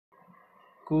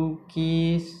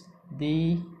cookies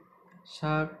di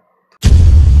Sakth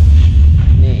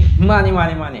nih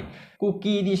mani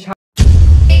cookie di Sakth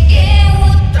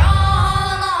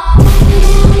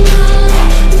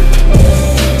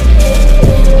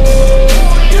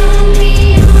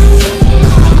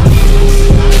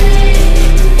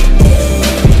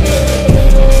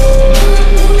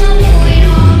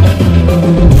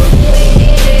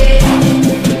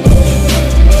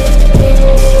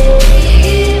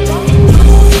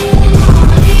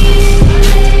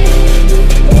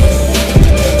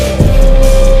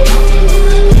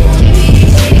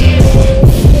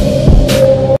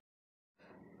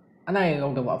Ana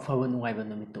yaudaba afaba nungaiba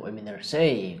numitto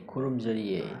oiminarse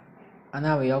khurumjariye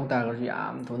anaba yaudagasu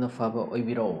yam thona faba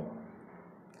oibiro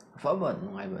afaba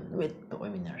nungaiba numitto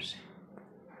oiminarse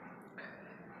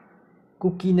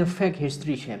cookie na fake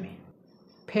history semi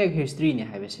fake history ne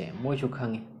haibase moisu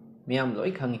khangi miyam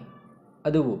loi khangi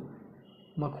adubu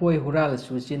makhoi hural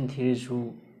su chin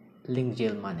thirisu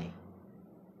lingjel mane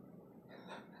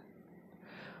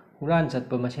huran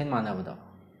chatpa masen manabado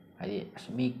Hadi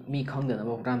mi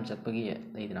khangdanaba huram chatpagi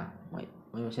leidna moi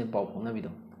masen pau phongnabido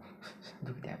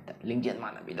du type lingjen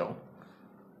manabido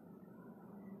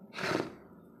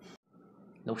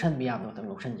loksan biya no tam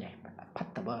loksan je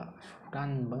phattaba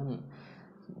huran bang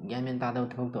yamen ta da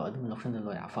thok to adum loksan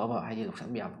loi afaba hadi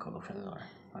loksan biya ko loksan loi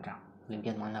atra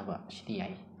lingjen manaba sidi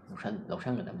ai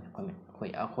loksan gadam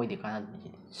khoi de kana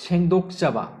sengdok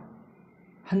chaba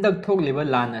handak thok liba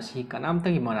lan asi kanam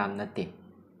tagi maram natte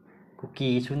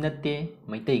cookie su natte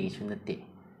maitai gi su natte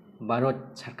barot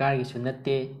sarkar gi su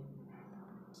natte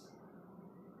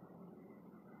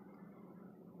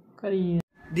kari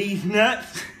these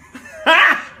nuts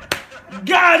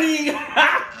got it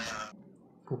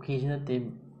cookie su natte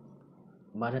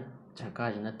barot sarkar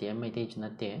su natte maitai su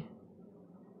natte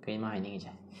kai ma haini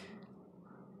gi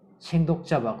sengdok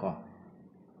chaba ko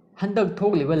handak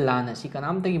thok liba lan asi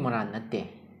kanam tagi maram natte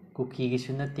cookie gi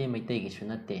su natte maitai gi su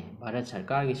natte bharat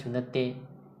sarkar gi su natte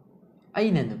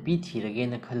aina nupi thirage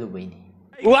na khalubaini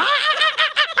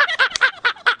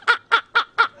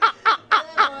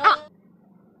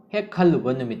hek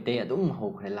khaluba numitte adum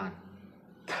hokre lan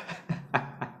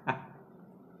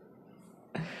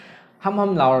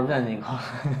ham laur jani ko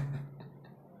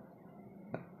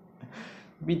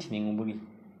bi thining bugi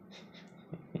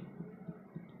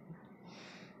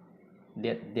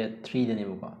Date 3 dani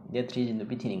buka date 3 jin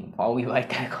nupi thining pawgi bai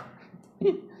kai ko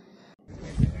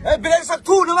bilang Sakth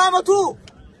nama matu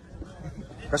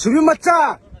kasumi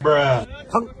macha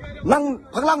nang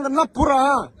phanglang nam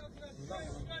napura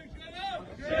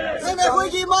Sene koi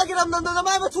ki ma ki ram nam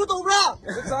nama matu to bra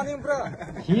sani bra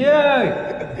here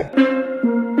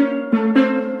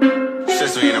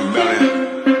Since we in a building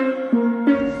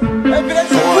bilang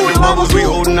Sakth nama we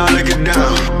holding our liquor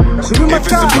down kasumi if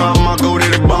it's a macha problem I go to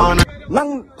the bar nang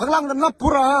phanglang nam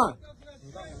napura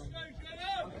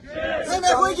Sene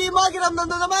koi ki ma ki ram nam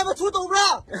nama matu to bra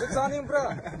sani bra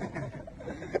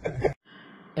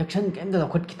action kem da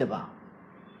khot kitaba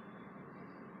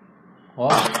oh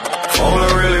all I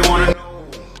really wanna know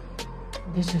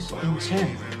this is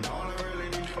insane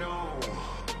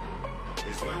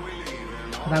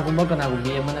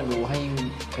kanagumbi amana go hay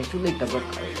kaisu leitaba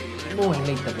mo hay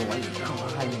leitaba wai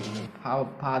hay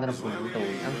phadana pun to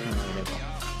am thina le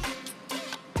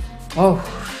oh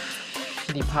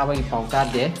di phaba gi pau ta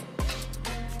de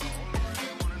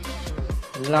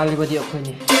lali badi akhoi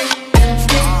ni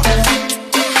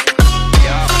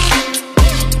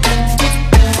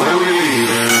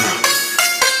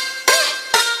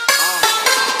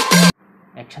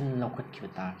action lokot ki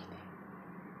ta ki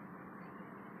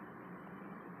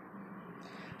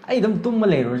ai dum tum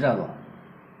le ro ja lo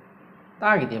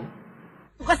ta ki de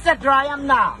ka set dry am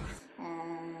na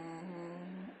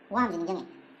wa am jing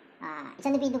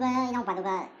isan bi duga inang pa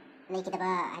duga lei ki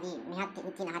daba hadi mihat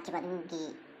ti na hat ba dum ki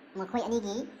mo khoi ani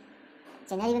gi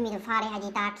jenari mi du fa re hadi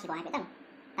ta ki wa ha betang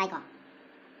tai ko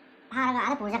ha ra ga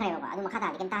ada puja kare ba adu makha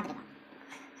ta kem ta dre ba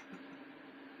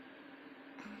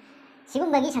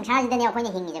지금까지 상상하지도 않고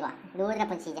그냥 행위죠. 노르라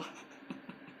본시자.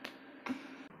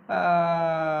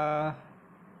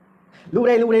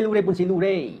 루레 본시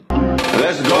루레.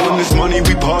 let's go in this money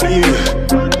we partying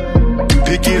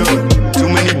pick it up too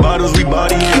many bottles we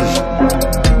bodying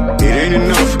it ain't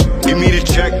enough give me the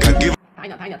check I give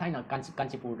타이나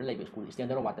간치푸르 레이브 스쿨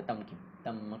스탠더로 왔다 땀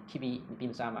키비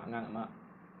빈 사마 ngang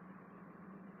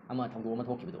ama thongdo ma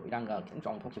thokibdo iranga ken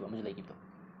chong thokiba ma leikibdo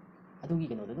adugi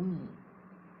keno dum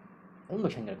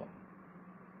lotion gal ko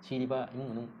siriba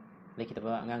imung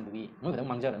leikitaba angang dugi moi kadang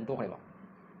mangja ran to khare ba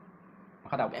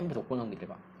makada em bu ko ngam ditre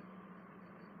ba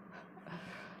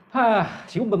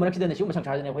Sikumba maraksida na sikumba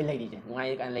sangsara na ako'y lady dyan.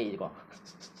 Nungayi ka ang lady ko.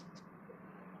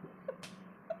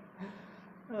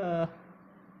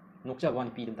 Nuksa ko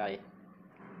ang pidong tayo.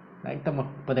 Like tamak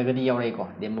padagadi yauray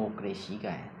ko. Democracy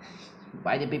ka.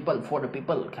 By the people, for the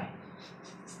people ka.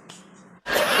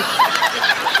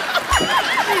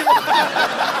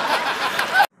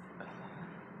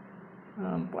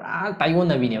 Pura tayo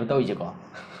na biniyaw tao ito ko.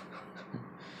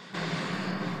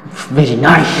 Very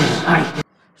nice.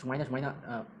 Sumay na.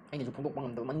 Anh này phong tục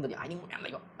bằng tụi mình thì ai những em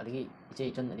này có ở đây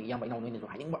cái chân thì giang bảy nòng nên rồi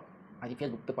hai những bọn ai thì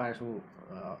Facebook tự bài số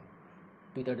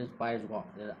Twitter tự bài số có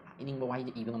anh những bộ hay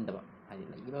thì ibang ngầm tập hay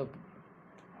là ibang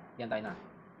hiện tại nào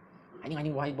anh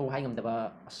những bộ hay ngầm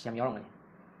tập xem gió rồi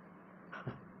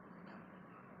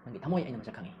anh tham môi anh làm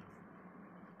sao khăng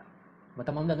mà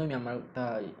tâm ông đã nói miệng mà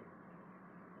ta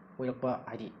quay được bờ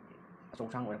hay thì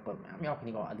song sang quay được bờ mèo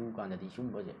thì có adu còn là thì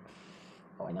chúng bờ gì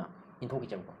hỏi nó in thôi cái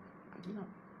chồng của anh nó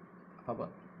apa bờ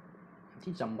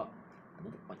ที่จำแบบอัน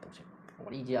นี้ตัวเสร็จวั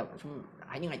นนี้จะชุ่มห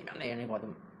ายยังไงแบบไหนเนี่ยก็ต้อ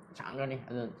งช่างกันนี่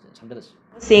อันนี้ทำได้เลย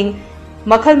สิ่ง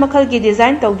มักกีดีไซ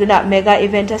น์ตกดุนะเมกาอี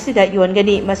เวนต์สิดายวนกัน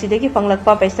นี่มาสิเด็กฟังลัก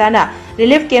ป้าไปซานะรี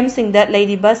ลิฟเกมสิ่งดัดเล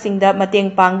ดี้บัสสิ่งดัดมาเตียง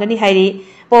ปังกันนี่ให้ดี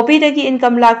พอปีเด็กอินคั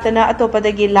มลักตนะอัตโตปเ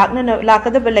ด็กลักนั่นลักก็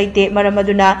ได้เป็นเลยเตะมารามา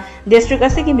ดูนะดิสทริกอา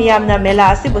ศัยมียามนะเมล่า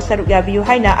อาศัยบุษรุกยาบิวใ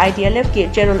ห้นะ IDLF กิ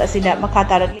เจอรุลอาศัยนะมาขา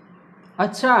ตารัก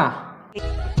अच्छा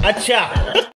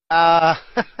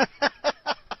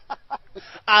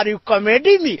Are you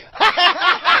comedy me?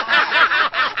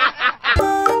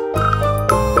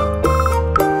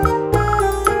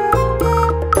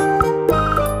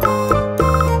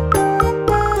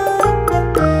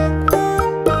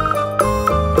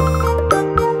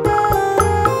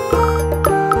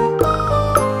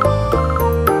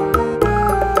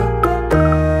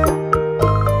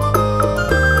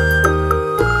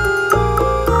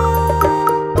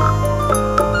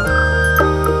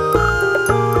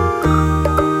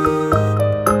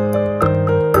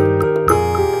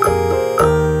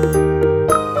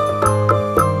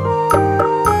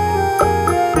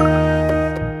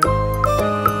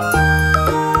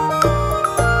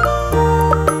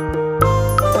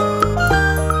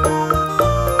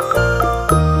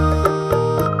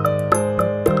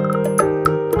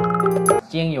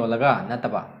 Chieng yo laga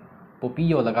nataba popi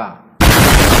yo laga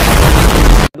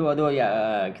ado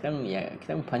ya kitang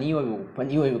pani yo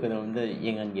ka nom da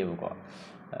yengan ge ko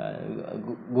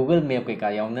Google Map kai ka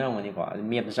yaw na mani ko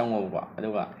map da sang ko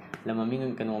aduga lama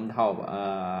ming ka nom thau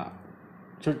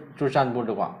chu bur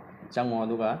ko sang mo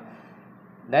aduga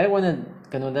direct one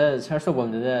kano da search bom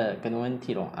da kano an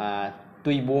thi ro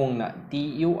tuibong na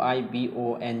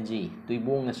TUIBONG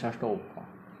tuibong na search to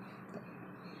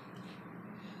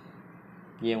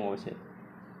game ngồi sẽ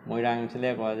mỗi răng sẽ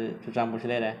lấy qua chú trăm sẽ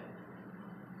lấy đây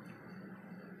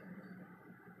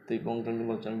tùy bông trong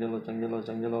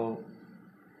lô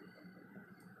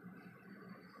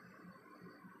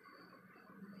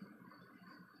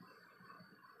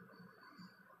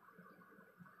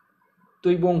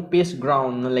tùy bông peace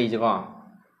ground nó lấy cho con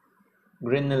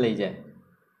green nó lấy chứ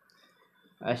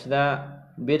Ashda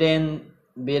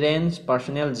Biren's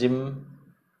personal gym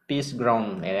peace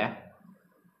ground này đấy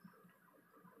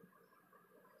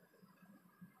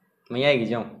mày ai cái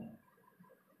gì không?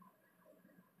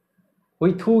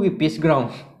 Ôi thu cái peace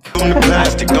ground. On the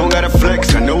plastic, don't gotta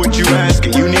flex. I know what you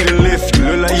asking. You need a lift. You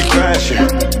look like you crashing.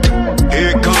 Here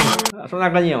it come. Sao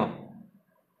lại cái gì không?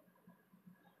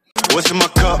 What's in my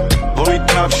cup? Only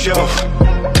top shelf.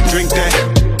 Drink that.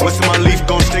 What's in my leaf?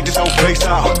 Gonna take this whole place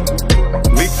out.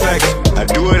 Big flex. I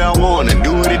do what I want and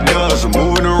do what it does. I'm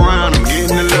moving around. I'm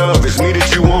getting the love. It's me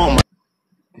that you want.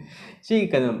 Chỉ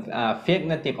cần fake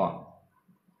nó thì còn.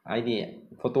 Ai đi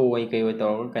photo ấy cái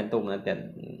tao cái tôm nó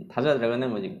tiền thật ra là cái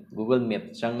này Google Map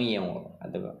sang nhiều à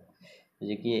được rồi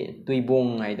cái tùy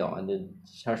bông này đó được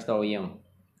search tao nhiều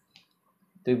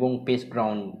tùy bông peace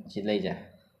ground chỉ lấy ra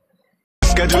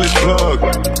Schedule is plugged,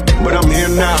 but I'm here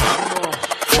now.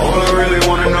 All I really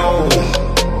wanna know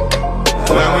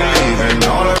when we leaving.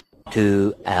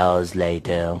 2 hours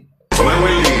later. When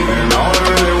we leaving, all I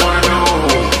really wanna know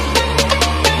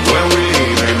when we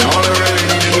leaving. All I really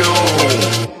need to know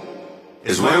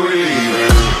is when we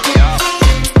leaving.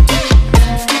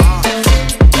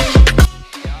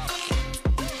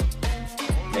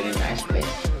 Very nice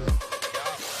place.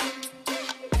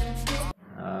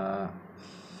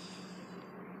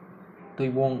 Tôi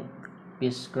buông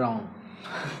peace ground.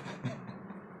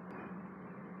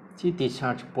 Chỉ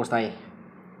discharge post này.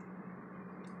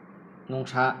 Nông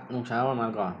xã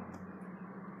mà còn.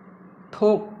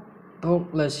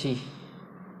 Thuốc là gì?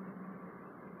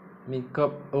 Mid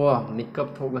cup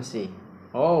thuốc là gì?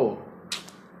 Oh,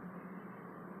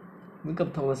 mid cup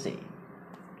thuốc là gì?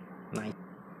 Nice.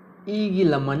 Igi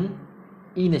lemon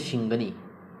ina singani.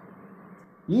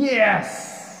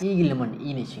 Yes! Igi lemon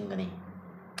ina singani.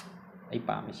 Ai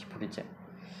pame si furitse.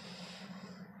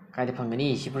 Kaida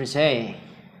phangani si furitse.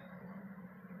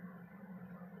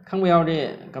 Khangba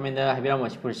yaudi comment da haibiramo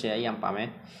si furitse ai yam pame.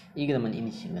 Igi lemon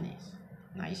ina singani.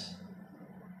 Nice.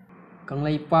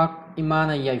 Kanglai pak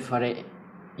imana yaifare.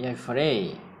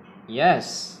 Yaifare.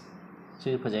 Yes.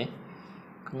 Si fajai.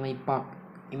 Kanglai pak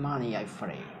imana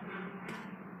yaifare.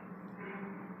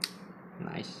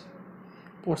 Nice.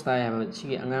 Post I have a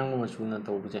chicken angang mo suna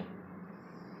to buje.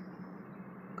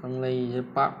 Kanglai je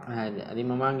pak hai adi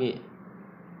mamangi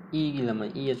I gilama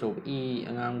I so I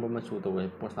angang bo masu to we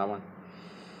post I one.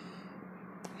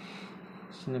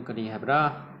 Sina kari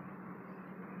habra.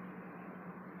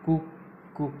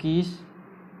 Cookies.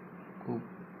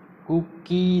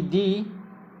 Cookie di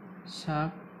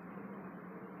Sakth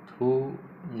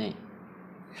ne.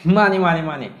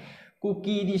 Mani.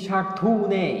 Cookie di Sakth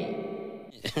ne.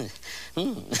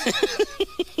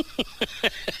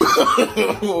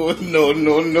 Oh, no.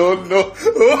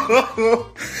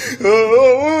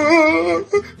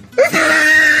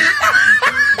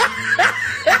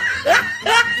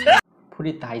 Put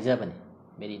it Japan.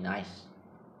 Very nice.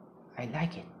 I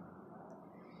like it.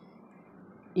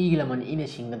 Iglaman ina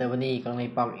singadabani kanglai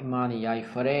pak imani yai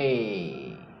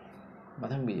fare.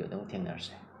 Mathang video dong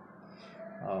thenarse.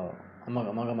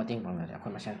 Amaga mating pangnase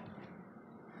akhoi masan.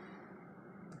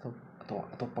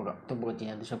 Atau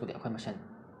tina du sakudi akhoi masan.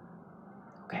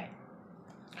 Okay.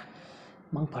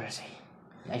 Mang parase.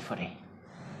 Yai fare.